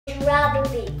you rather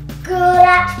be good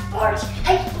at sports?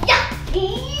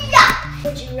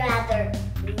 Would you rather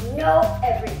know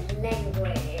every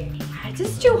language?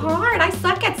 This is too hard. I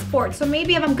suck at sports, so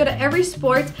maybe if I'm good at every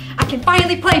sport, I can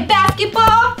finally play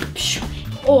basketball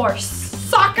or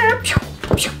soccer.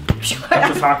 That's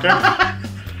a soccer?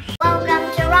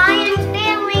 Welcome to Ryan's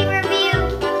Family Review.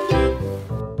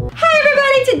 Hi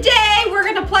everybody, today we're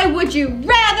gonna play Would You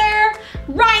Rather.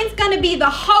 Ryan's gonna be the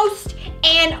host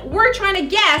and we're trying to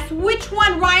guess which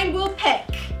one Ryan will pick.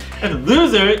 And the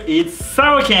loser eats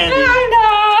sour candy. I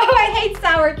know, I hate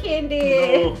sour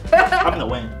candy. No. I'm gonna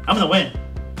win. I'm gonna win.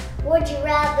 Would you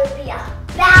rather be a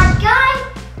bad guy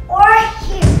or a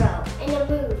hero in a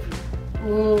movie?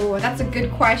 Ooh, that's a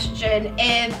good question.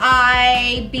 If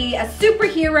I be a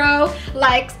superhero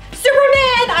like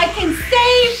Superman, I can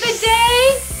save the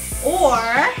day. Or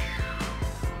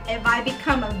if I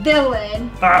become a villain,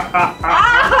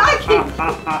 I can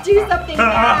do something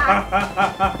bad.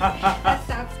 That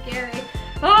sounds scary.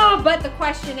 Oh, but the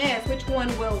question is, which one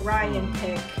will Ryan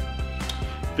pick?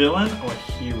 Villain or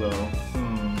hero?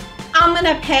 I'm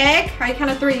gonna pick, all right,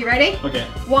 count of three, you ready? Okay.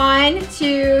 1,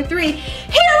 2, 3,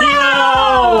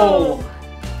 hero!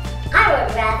 I would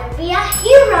rather be a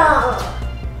hero.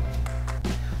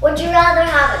 Would you rather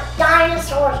have a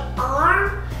dinosaur's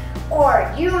arm or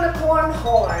a unicorn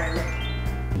horn?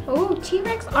 Oh,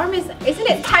 T-Rex arm isn't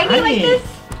it tiny like this?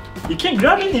 You can't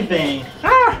grab anything.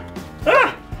 Stop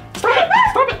it.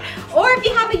 Or if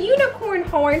you have a unicorn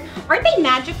horn, aren't they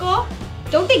magical?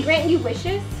 Don't they grant you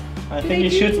wishes? I think it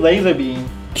shoots laser beam.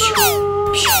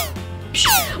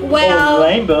 Well. Or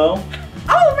rainbow.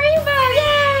 Oh, rainbow!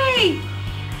 Yay!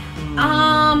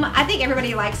 I think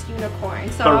everybody likes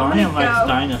unicorns, so But I'm Ryan gonna likes go.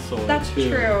 dinosaurs That's too.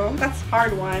 true. That's a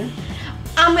hard one.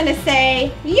 I'm gonna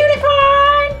say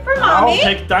unicorn for mommy. I'll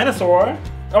pick dinosaur.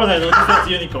 Oh, no, this is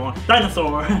unicorn.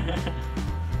 Dinosaur.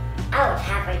 I would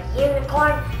have a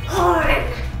unicorn horn.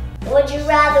 Would you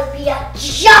rather be a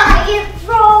giant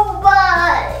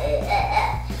robot?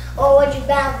 Or would you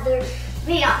rather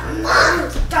be a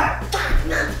monster?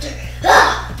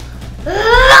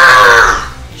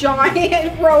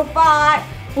 Giant robot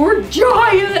or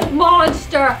giant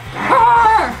monster.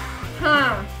 Huh.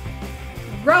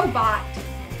 Robot.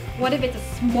 What if it's a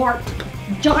smart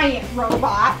giant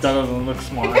robot? That doesn't look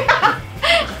smart. I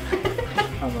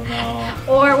don't know.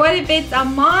 Or what if it's a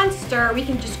monster? We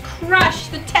can just crush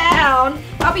the town.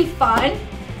 That'll be fun.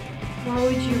 What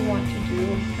would you want to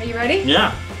do? Are you ready?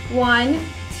 Yeah. 1,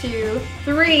 2,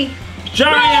 3. I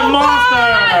Giant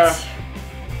monster!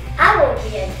 will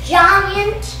be a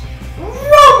giant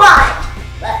robot.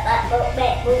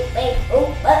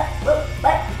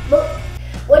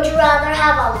 Would you rather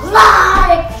have a lot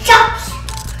of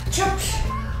chips,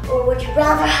 or would you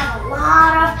rather have a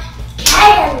lot of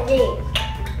candy?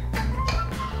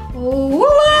 Ooh,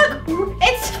 look!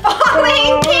 It's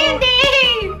falling candy!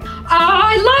 Oh,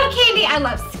 I love candy. I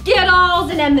love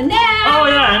Skittles and M&M's. Oh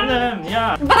yeah, M&M,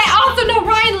 yeah. But I also know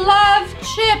Ryan loves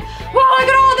chips. Well, look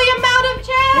at all the amount of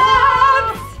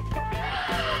chips!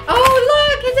 Oh,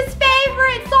 look, it's his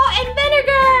favorite, salt and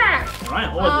vinegar. Ryan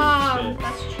always eats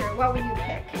That's true. What would you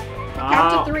pick? chips.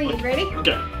 Count to 3. You ready?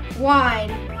 Okay.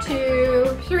 1,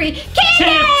 2, 3.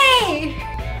 Candy!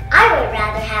 I would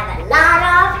rather have a lot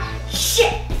of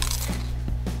chips.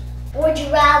 Would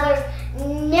you rather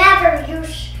never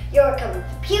use your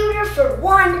computer for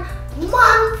 1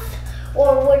 month,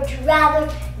 or would you rather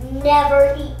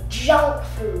never eat junk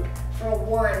food for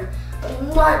 1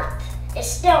 month? It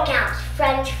still counts,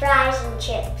 French fries and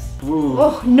chips. Ooh.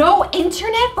 Oh, no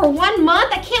internet for 1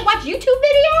 month? I can't watch YouTube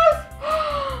videos?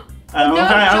 I don't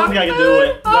think I can do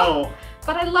it. Oh, No.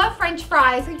 but I love French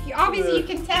fries. Obviously, you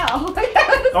can tell.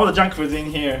 All the junk food's in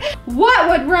here. What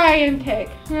would Ryan pick?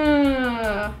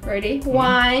 Ready?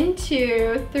 1,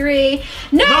 2, 3.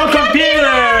 No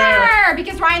computer!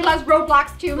 Because Ryan loves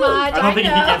Roblox too much. I don't think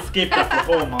he know. can skip the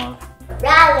whole month.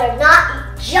 Rather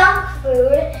not eat junk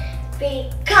food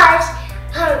because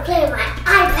I would play on my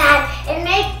iPad and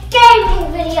make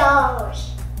gaming videos.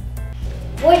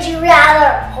 Would you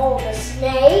rather hold a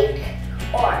snake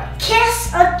or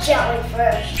kiss a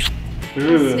jellyfish?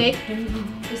 Ooh. Snake.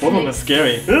 Both of them are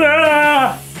scary.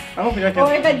 I don't think I can.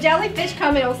 Or if a jellyfish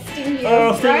comes, it'll sting you,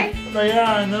 Oh, right?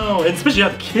 Yeah, I know. And especially you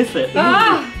have to kiss it.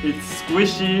 Ah. It's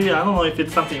squishy. I don't know if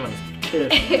it's something you want to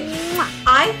kiss.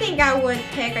 I think I would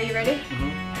pick. Are you ready?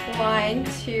 1,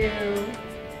 Mm-hmm. 2,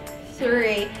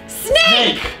 3.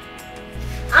 Snake!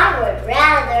 I would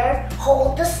rather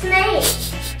hold the snake.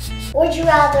 Would you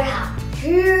rather have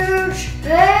huge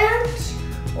hands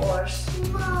or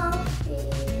small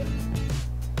feet?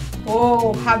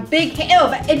 Oh, have big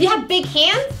hands. If you have big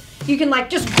hands, You can like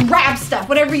just grab stuff.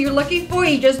 Whatever you're looking for,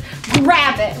 you just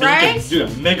grab it, right? You can do a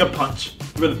mega punch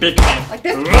with a big hand. Like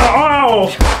this.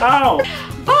 Ow! Ow!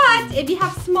 But if you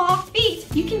have small feet,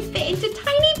 you can fit into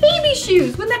tiny baby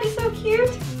shoes. Wouldn't that be so cute?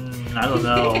 I don't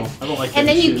know. I don't like And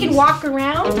then you shoes. can walk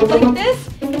around like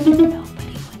this. Nobody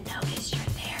would notice you're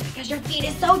there because your feet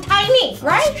is so tiny,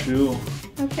 right? That's true.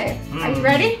 Okay, are you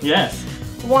ready? Yes.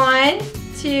 1,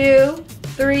 2,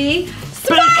 3.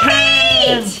 Small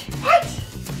hand! feet! What?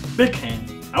 Big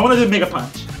hand. I want to do mega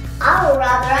punch. I would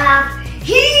rather have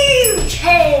huge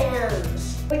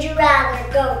hands. Would you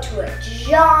rather go to a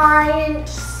giant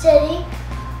city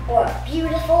or a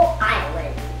beautiful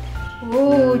island?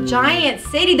 Ooh, giant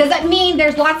city. Does that mean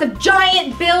there's lots of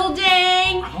giant buildings?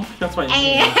 I don't think that's what it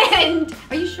means. And,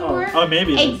 are you sure? Oh,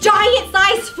 maybe. A giant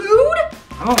sized food?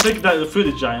 I don't think that the food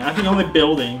is giant. I think only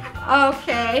building.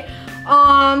 Okay.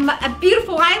 A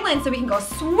beautiful island so we can go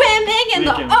swimming in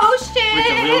the ocean. We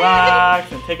can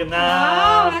relax and take a Oh,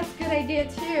 nap. that's a good idea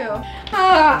too.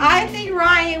 I think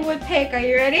Ryan would pick. Are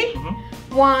you ready?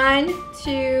 1,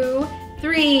 2,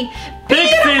 3. Big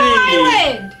Beautiful city.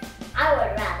 island. I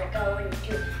would rather go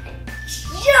into a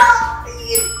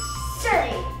giant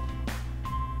city.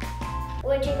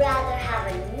 Would you rather have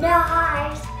a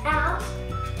nice house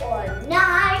or a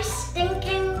nice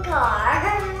stinking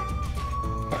car?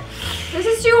 This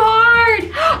is too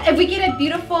hard. If we get a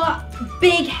beautiful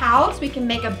big house, we can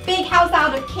make a big house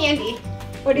out of candy.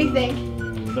 What do you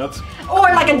think? That's. Or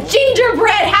like a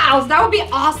gingerbread house. That would be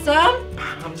awesome.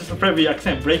 I'm just afraid we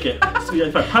accidentally break it. So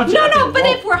if I punch it, No, I no, can but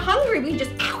walk. if we're hungry, we can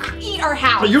just eat our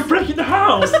house. But you're breaking the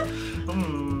house.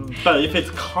 But if it's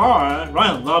car,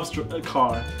 Ryan loves a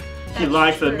car. He That's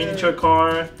likes a true. miniature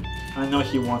car. I know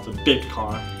he wants a big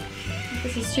car.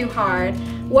 This is too hard.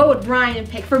 What would Ryan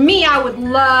pick? For me, I would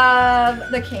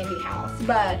love the candy house.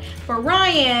 But for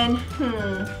Ryan,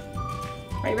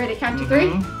 Are you ready to count to 3?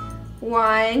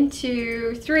 1,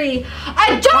 2, 3. A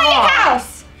giant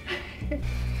house!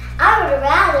 I would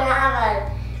rather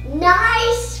have a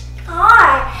nice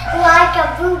car like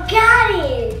a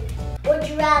Bugatti. Would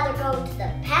you rather go to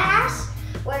the past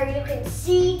where you can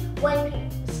see when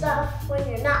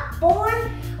you're not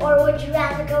born, or would you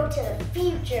rather go to the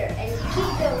future and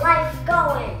keep your life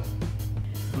going?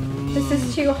 This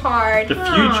is too hard. The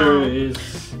future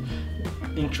is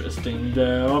interesting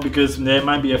though, because there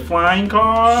might be a flying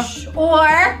car.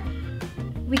 Or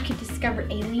we could discover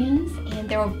aliens and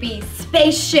there will be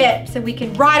spaceships and we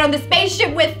can ride on the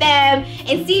spaceship with them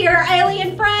and see our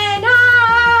alien friend.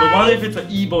 Hi! But what if it's an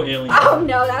evil alien? Oh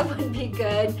no, that wouldn't be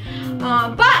good.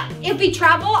 But if we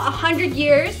travel 100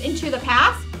 years into the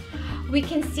past, we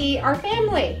can see our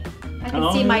family. I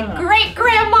can see my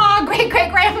great-grandma,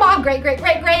 great-great-grandma,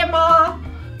 great-great-great-grandma.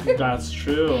 That's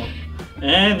true.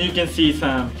 And you can see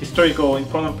some historical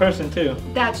important person too.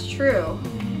 That's true.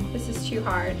 This is too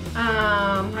hard.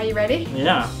 Are you ready?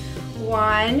 Yeah.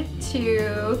 1,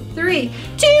 2, 3. To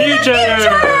Future! the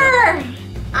future!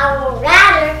 I would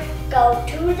rather go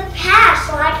to the past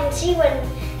so I can see when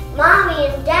Mommy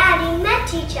and Daddy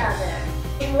met each other.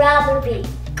 Would you rather be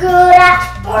good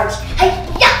at sports?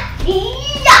 Hey-ya!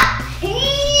 Hey-ya!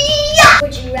 Hey-ya!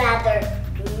 Would you rather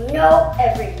know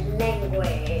every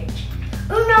language?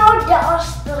 Uno,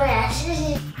 dos,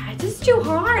 tres. This is too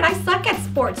hard. I suck at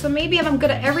sports. So maybe if I'm good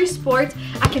at every sport,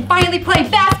 I can finally play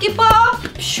basketball.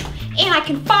 And I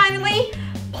can finally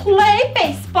play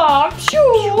baseball.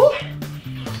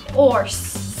 Or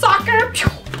soccer.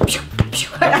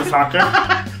 That's a soccer?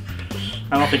 I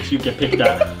don't think you can pick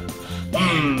that.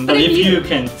 But if you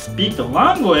can speak the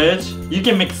language, you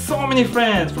can make so many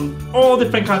friends from all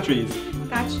different countries.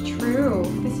 That's true.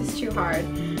 This is too hard.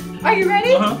 Are you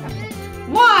ready?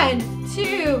 1,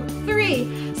 2, 3.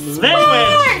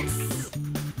 Language! Sports!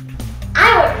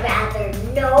 I would rather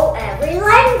know every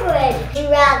language. Would you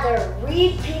rather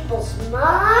read people's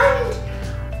minds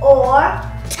or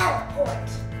teleport?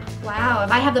 Wow,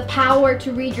 if I have the power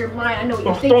to read your mind, I know what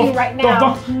you're thinking right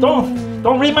now.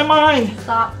 Don't read my mind.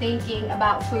 Stop thinking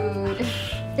about food.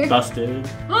 Busted.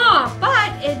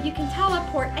 But if you can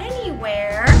teleport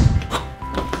anywhere,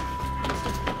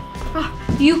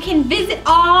 you can visit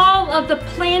all of the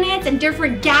planets and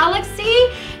different galaxies.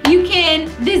 You can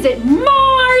visit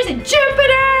Mars and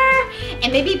Jupiter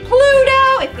and maybe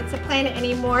Pluto if it's a planet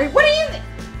anymore. What are you?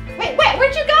 Wait,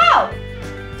 where'd you go?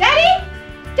 Daddy?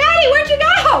 Daddy, where'd you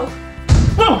go?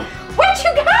 No, Where'd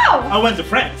you go? I went to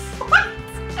France. What?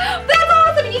 That's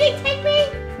awesome. You didn't take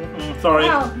me? Sorry.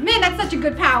 Oh man, that's such a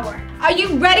good power. Are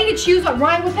you ready to choose what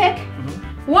Ryan will pick?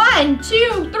 1,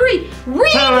 2, 3.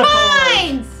 Read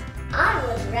minds! I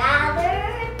would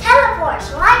rather teleport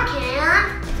so I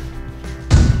can.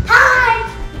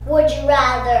 Hi! Would you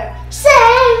rather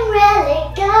sing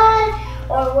really good,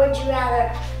 or would you rather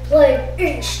play an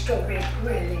instrument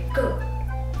really good?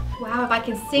 Wow, if I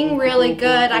can sing really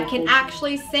good, I can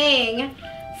actually sing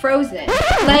Frozen.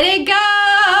 Let it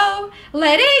go,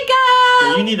 let it go.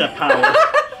 Yeah, you need that power.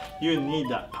 You need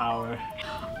that power.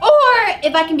 Or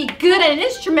if I can be good at an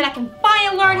instrument, I can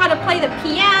finally learn how to play the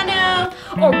piano,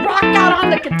 or rock out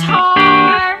on the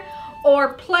guitar,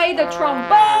 or play the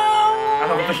trombone. I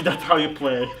don't think that's how you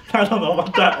play. I don't know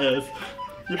what that is.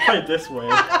 You play it this way.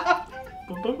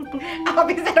 Oh,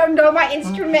 because I don't know my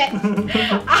instrument.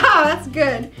 Ah, that's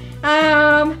good.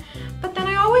 But then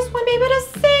I always want to be able to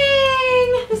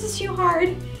sing. This is too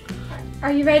hard.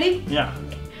 Are you ready? Yeah.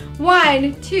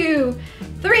 1, 2,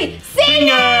 3.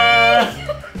 Singer!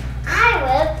 I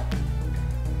would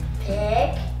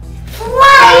pick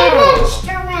play an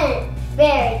instrument.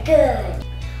 Very good.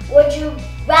 Would you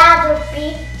rather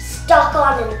be stuck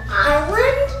on an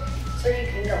island so you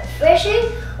can go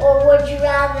fishing, or would you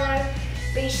rather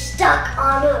be stuck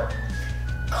on a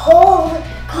cold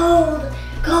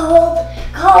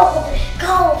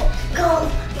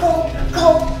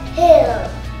hill?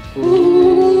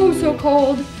 Ooh, so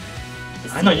cold.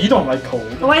 I know you don't like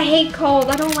cold. Oh, I hate cold.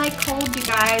 I don't like cold, you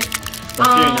guys. If you're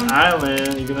in an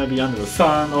island, you're gonna be under the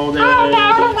sun all day. Oh no,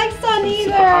 I don't like sun It's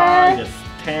super hot, either. you get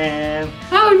tan.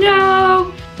 Oh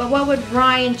no. But what would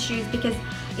Ryan choose? Because,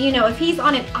 you know, if he's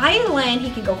on an island,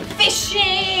 he can go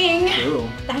fishing. True.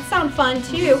 That sounds fun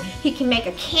too. He can make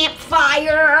a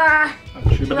campfire.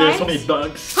 That's true, but Right? there's so many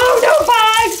bugs. Oh, no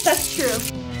bugs. That's true.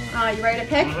 You ready to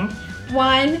pick? Mm-hmm.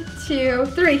 1, 2,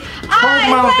 3.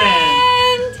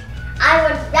 Mountain. I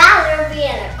would rather be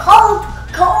in a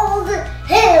cold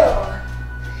hill,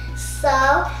 so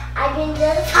I can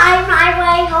just find my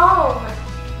way home.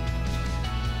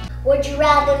 Would you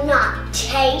rather not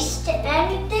taste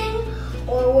anything,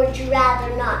 or would you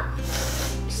rather not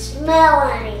smell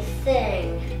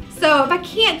anything? So if I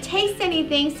can't taste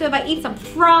anything, so if I eat some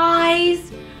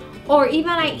fries, or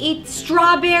even I eat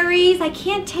strawberries, I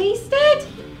can't taste it?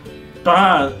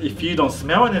 But if you don't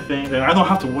smell anything, then I don't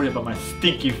have to worry about my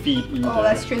stinky feet either. Oh,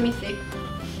 that's true. Let me see.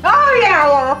 Oh yeah,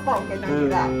 well, that's not good. Don't do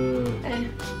that.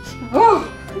 And, oh.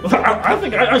 I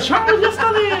think I tried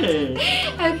yesterday.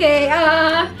 Okay,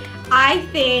 I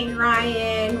think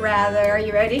Ryan rather, are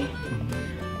you ready?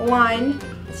 1,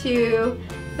 2,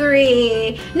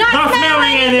 3. Not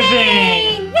smelling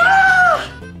anything! No!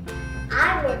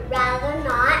 I would rather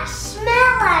not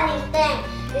smell anything.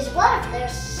 Because what if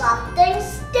there's something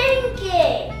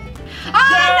stinky? Oh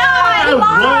no, I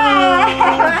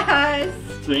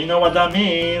lost! So you know what that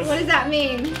means. What does that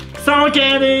mean? Sour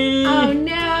candy! Oh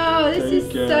no, this is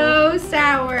so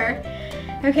sour.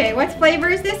 Okay, what flavor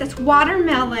is this? It's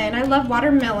watermelon. I love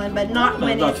watermelon, but not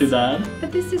when not it's... too bad.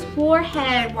 But this is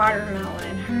Warhead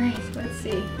watermelon. All right, let's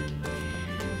see.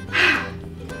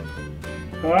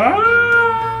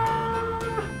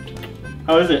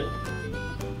 How is it?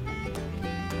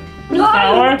 Is it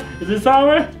sour? Is it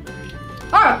sour?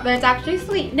 Oh, but it's actually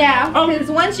sweet now. Because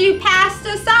once you pass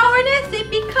the sourness, it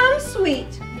becomes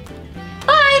sweet.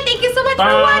 Bye, thank you so much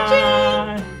for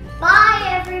watching. Bye,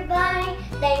 everybody.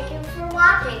 Thank you for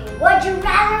watching. Would you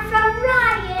rather from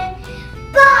Ryan?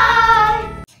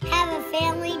 Bye. Have a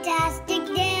family-tastic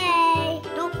day.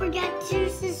 Don't forget to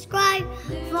subscribe.